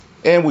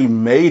And we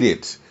made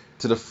it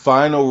to the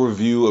final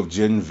review of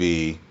Gen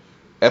V,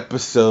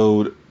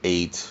 episode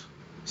 8,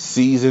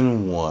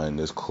 season 1.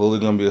 There's clearly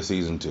going to be a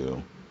season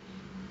 2.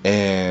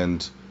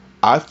 And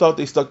I thought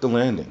they stuck the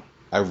landing.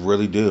 I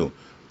really do.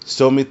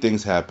 So many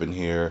things happen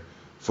here.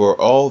 For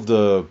all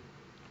the.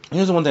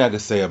 Here's the one thing I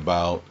could say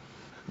about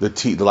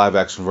the live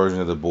action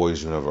version of the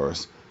Boys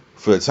universe.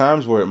 For the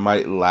times where it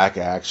might lack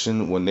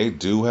action, when they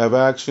do have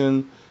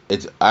action,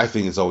 I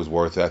think it's always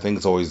worth it. I think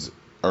it's always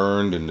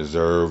earned and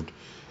deserved.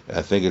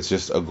 I think it's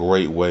just a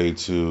great way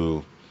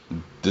to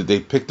they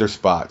pick their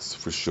spots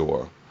for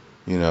sure.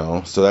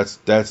 So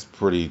that's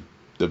pretty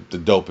the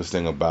dopest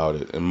thing about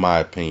it, in my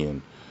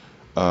opinion.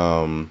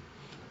 But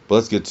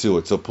let's get to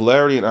it. So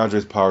Polarity and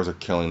Andre's powers are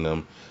killing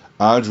them.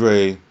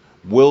 Andre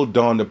will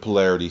don the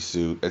Polarity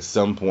suit at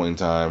some point in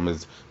time.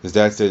 His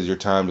dad says your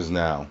time is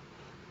now.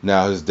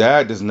 Now his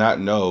dad does not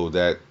know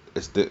that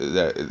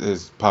that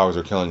his powers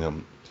are killing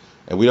him,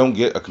 and we don't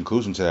get a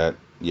conclusion to that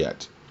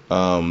yet.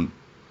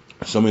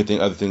 So many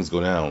other things go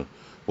down.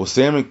 Well,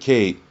 Sam and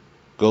Kate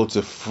go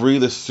to free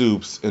the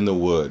Supes in the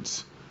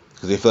woods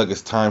because they feel like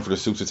it's time for the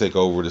Supes to take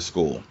over the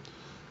school.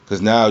 Because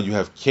now you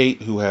have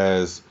Kate, who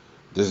has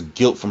this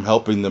guilt from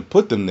helping them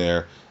put them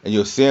there, and you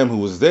have Sam, who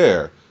was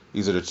there.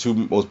 These are the two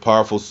most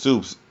powerful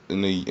Supes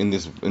in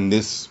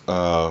this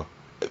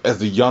as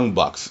the young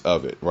bucks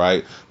of it,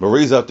 right?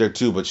 Marie's up there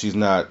too, but she's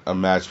not a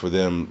match for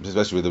them,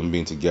 especially with them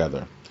being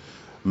together.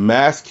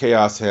 Mass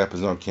chaos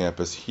happens on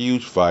campus.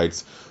 Huge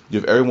fights. You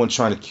have everyone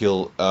trying to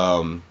kill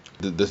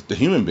the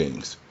human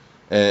beings,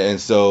 and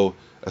so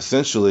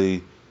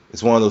essentially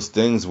it's one of those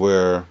things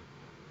where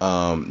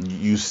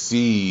you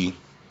see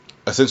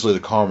essentially the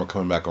karma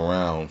coming back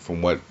around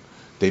from what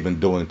they've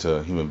been doing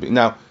to human beings.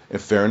 Now, in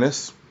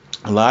fairness,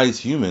 a lot of these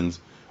humans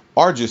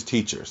are just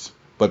teachers,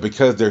 but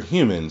because they're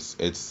humans,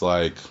 it's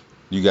like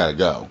you gotta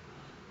go,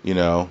 you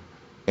know.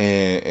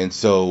 And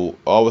so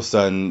all of a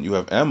sudden you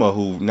have Emma,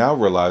 who now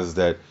realizes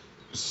that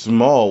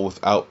small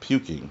without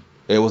puking,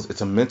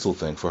 it's a mental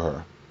thing for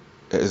her.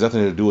 It has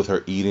nothing to do with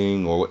her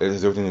eating, or it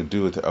has everything to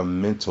do with a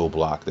mental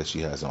block that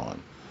she has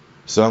on.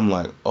 So I'm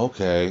like,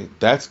 okay,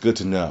 that's good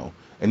to know.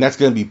 And that's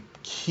going to be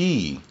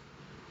key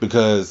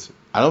because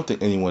I don't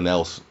think anyone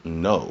else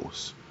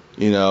knows.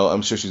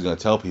 I'm sure she's going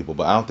to tell people,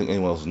 but I don't think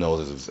anyone else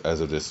knows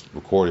as of this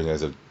recording,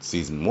 as of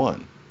season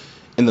 1.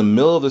 In the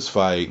middle of this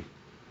fight,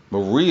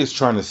 Marie is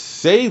trying to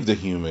save the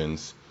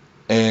humans,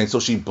 and so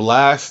she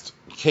blasts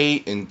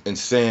Kate and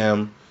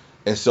Sam,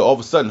 and so all of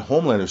a sudden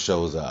Homelander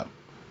shows up.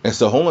 And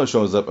so Homelander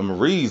shows up, and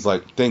Marie's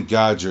like, thank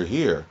God you're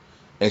here.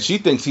 And she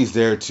thinks he's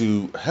there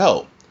to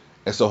help.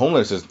 And so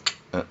Homelander says,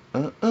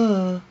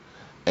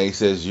 And he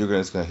says, you're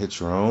just going to hit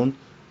your own?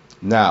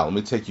 Now, let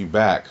me take you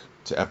back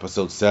to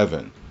episode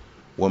 7.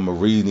 When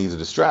Marie needs a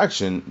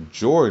distraction,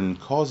 Jordan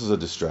causes a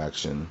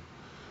distraction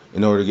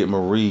in order to get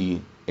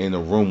Marie in a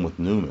room with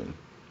Newman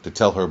to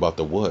tell her about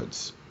the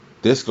woods.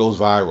 This goes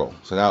viral.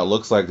 So now it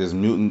looks like there's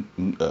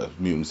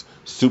mutants,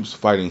 Supes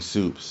fighting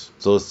Supes.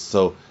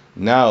 So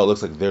now it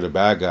looks like they're the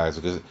bad guys,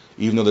 because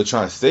even though they're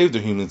trying to save the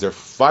humans, they're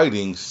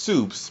fighting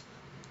Supes,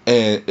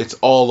 and it's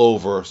all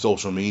over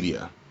social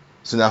media.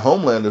 So now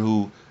Homelander,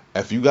 who,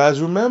 if you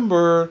guys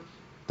remember,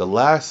 the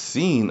last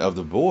scene of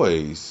The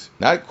Boys,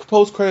 not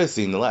post-credit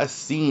scene, the last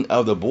scene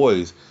of The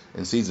Boys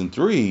in season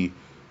 3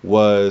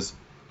 was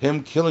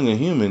him killing a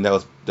human that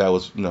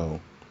was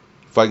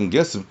fighting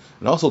against him.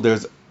 And also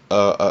there's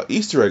a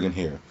Easter egg in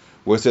here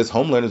where it says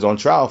Homelander's on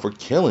trial for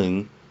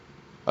killing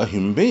a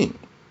human being.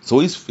 So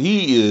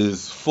he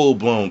is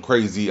full-blown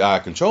crazy out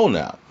of control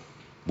now.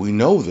 We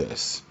know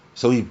this.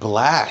 So he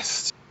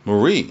blasts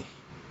Marie.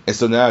 And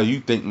so now you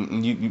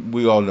think,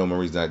 we all know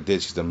Marie's not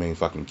dead. She's the main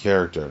fucking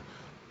character.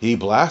 He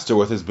blasts her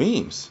with his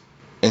beams.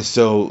 And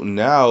so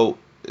now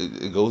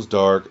it goes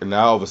dark, and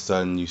now all of a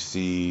sudden you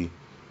see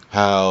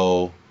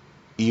how,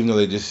 even though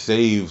they just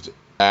saved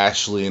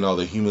Ashley and all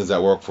the humans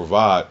that work for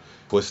Vought,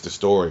 twist the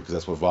story, because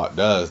that's what Vought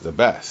does the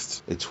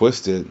best. They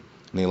twist it, and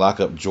they lock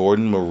up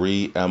Jordan,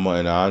 Marie, Emma,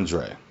 and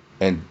Andre.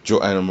 And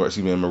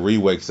Marie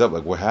wakes up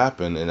like, what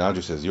happened? And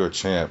Andre says, you're a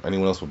champ.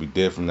 Anyone else would be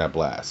dead from that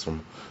blast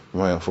from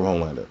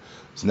Homelander.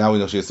 So now we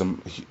know she has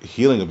some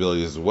healing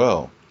abilities as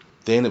well.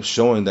 They end up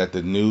showing that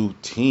the new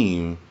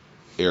team,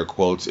 air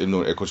quotes, even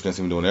though air quotes, you can't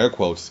see me doing air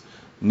quotes,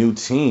 new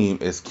team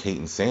is Kate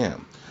and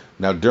Sam.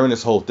 Now, during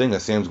this whole thing,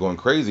 as Kate's going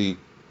crazy,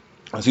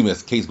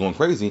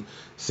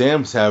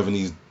 Sam's having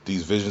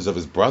these visions of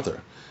his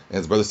brother. And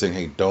his brother's saying,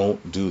 hey,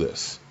 don't do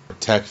this.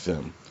 Protect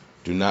them.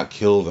 Do not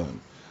kill them.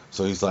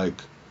 So he's like,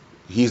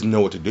 he doesn't know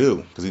what to do,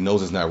 because he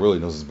knows it's not real. He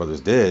knows his brother's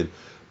dead.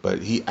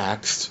 But he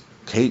asked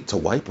Kate to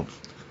wipe him.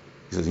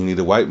 He says, you need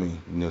to wipe me,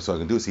 so I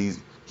can do this.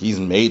 He's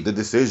made the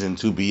decision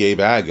to be a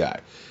bad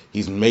guy.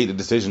 He's made the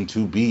decision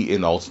to be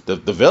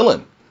the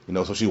villain.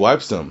 So she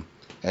wipes him.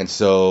 And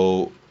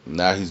so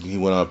now he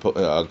went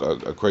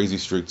on a crazy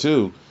streak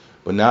too.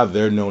 But now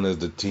they're known as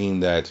the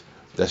team that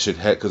should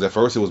head, because at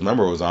first it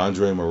was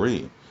Andre and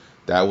Marie.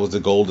 That was the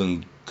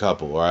golden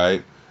couple,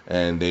 right?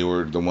 And they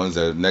were the ones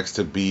that next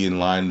to be in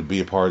line to be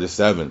a part of the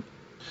 7.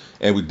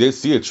 And we did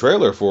see a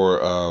trailer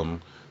for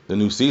the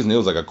new season, it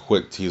was like a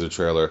quick teaser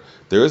trailer.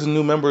 There is a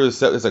new member of the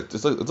seven. It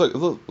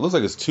looks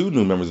like it's two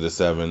new members of the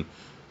seven.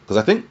 Because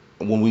I think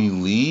when we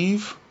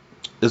leave,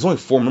 there's only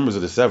four members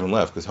of the seven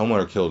left. Because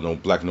Homelander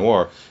killed Black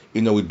Noir.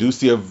 You know, we do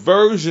see a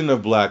version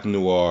of Black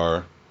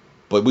Noir,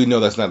 but we know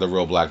that's not the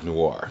real Black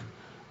Noir.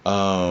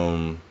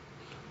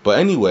 But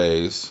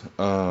anyways,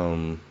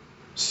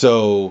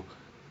 so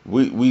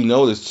we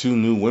know there's two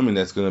new women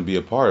that's going to be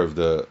a part of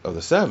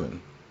the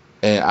seven.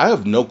 And I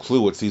have no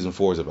clue what season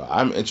 4 is about.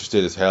 I'm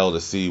interested as hell to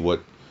see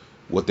what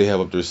they have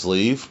up their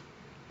sleeve.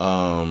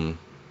 But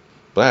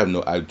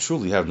I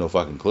truly have no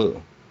fucking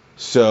clue.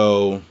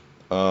 So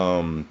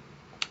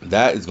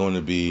that is going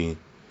to be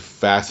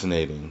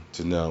fascinating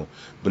to know.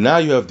 But now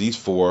you have these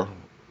four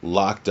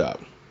locked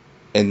up.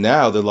 And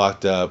now they're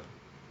locked up,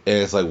 and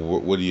it's like,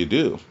 what do you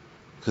do?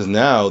 Because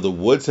now the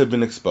woods have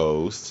been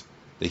exposed.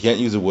 They can't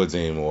use the woods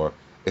anymore.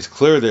 It's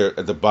clear they're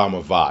at the bottom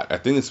of Vought. I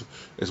think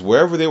it's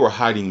wherever they were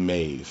hiding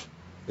Maeve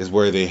is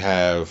where they're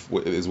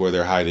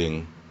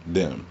hiding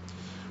them.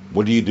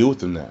 What do you do with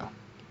them now?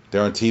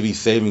 They're on TV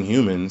saving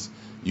humans.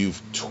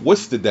 You've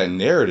twisted that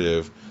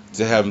narrative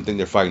to have them think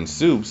they're fighting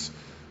Supes,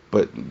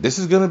 but this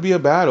is going to be a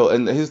battle.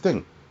 And here's the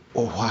thing.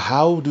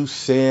 How do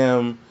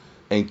Sam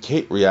and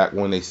Kate react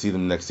when they see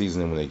them next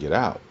season and when they get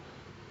out?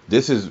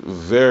 This is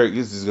going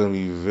to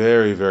be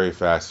very, very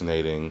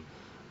fascinating.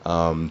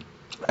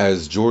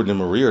 As Jordan and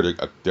Maria,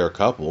 they're a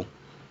couple,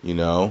 you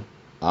know.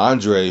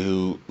 Andre,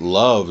 who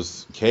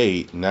loves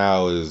Kate,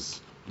 now is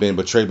been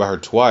betrayed by her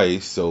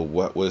twice. So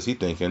what is he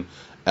thinking?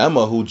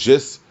 Emma, who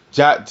just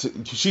got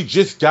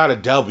a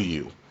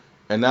W,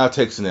 and now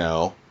takes an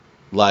L.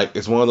 Like,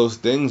 it's one of those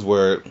things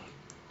where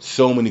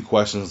so many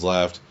questions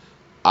left.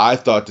 I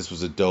thought this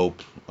was a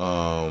dope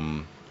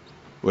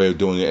way of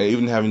doing it, and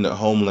even having the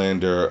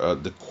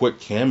Homelander, the quick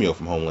cameo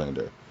from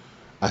Homelander,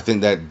 I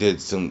think that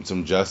did some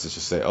justice to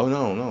say, oh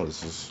no,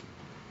 this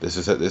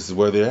is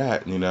where they're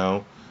at, you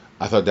know.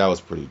 I thought that was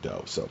pretty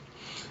dope. So,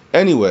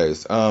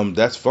 anyways,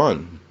 that's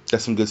fun.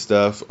 That's some good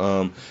stuff.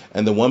 And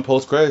the one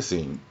post-credit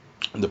scene,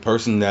 the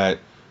person that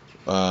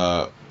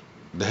the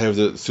head of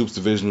the Supes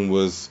division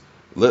was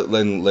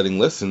letting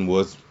listen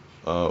was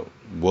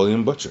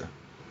William Butcher,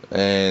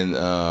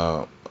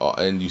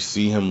 and you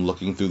see him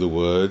looking through the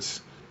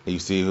woods, and you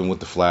see him with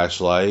the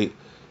flashlight,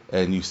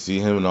 and you see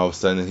him, and all of a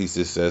sudden he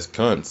just says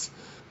cunts,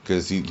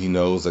 because he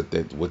knows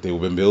that what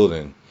they've been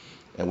building.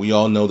 And we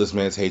all know this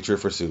man's hatred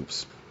for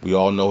Supes. We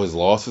all know his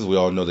losses. We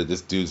all know that this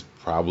dude's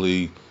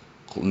probably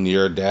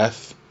near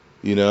death,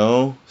 you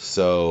know?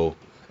 So,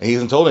 and he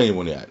hasn't told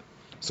anyone yet.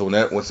 So when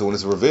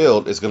it's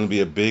revealed, it's going to be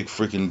a big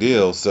freaking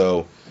deal.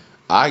 So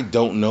I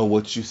don't know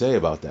what you say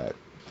about that.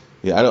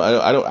 Yeah,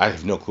 I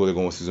have no clue they're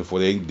going with season 4.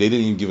 They didn't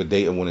even give a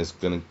date of when it's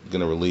gonna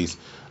release.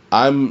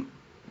 I'm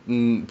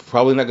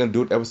probably not gonna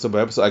do it episode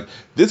by episode. Like,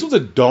 this was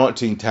a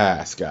daunting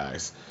task,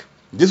 guys.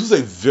 This was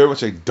very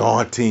much a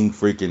daunting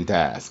freaking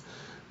task.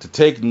 To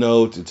take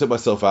notes, to tip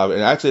myself out,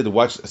 and I actually had to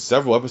watch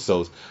several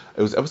episodes.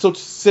 It was episode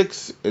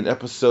 6 and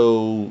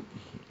episode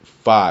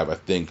 5, I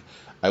think.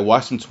 I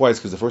watched them twice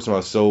because the first time I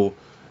was so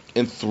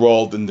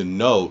enthralled in the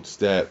notes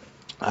that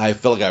I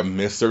felt like I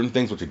missed certain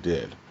things, which I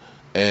did.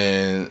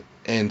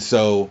 And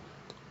so,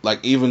 like,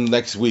 even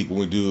next week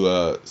when we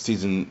do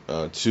season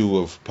 2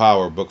 of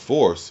Power, Book of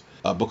Force,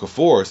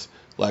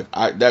 like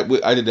I did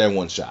that in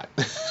one shot,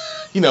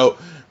 you know.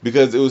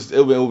 Because it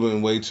would have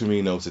been way too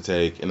many notes to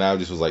take, and I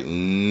just was like,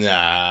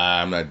 nah,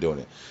 I'm not doing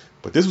it.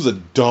 But this was a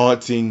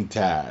daunting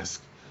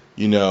task,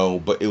 you know.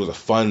 But it was a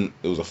fun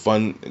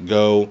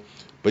go.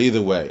 But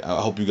either way, I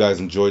hope you guys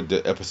enjoyed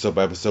the episode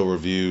by episode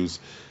reviews.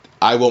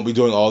 I won't be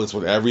doing all this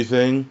with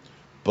everything,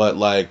 but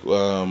like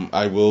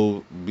I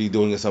will be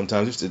doing it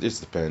sometimes. It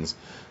just depends.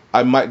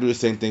 I might do the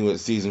same thing with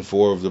season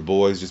 4 of The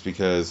Boys, just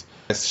because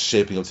it's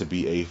shaping up to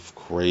be a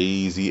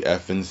crazy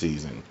effing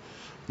season,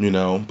 you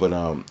know.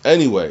 But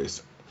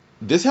anyways.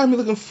 This had me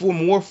looking for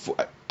more.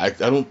 I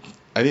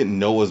didn't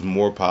know it was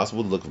more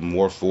possible to look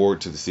more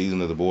forward to the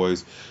season of The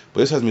Boys, but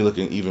this has me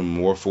looking even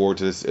more forward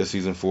to this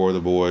season 4 of The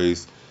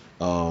Boys.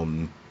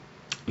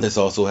 This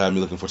also had me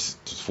looking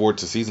forward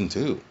to season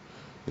 2.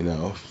 You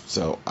know,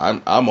 so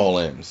I'm all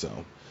in.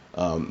 So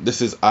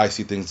this is I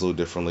See Things a Little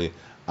Differently.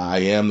 I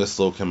am the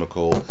Slow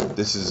Chemical.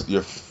 This is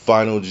your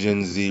final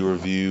Gen Z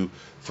review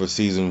for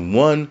season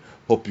 1.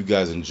 Hope you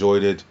guys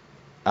enjoyed it.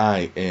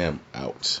 I am out.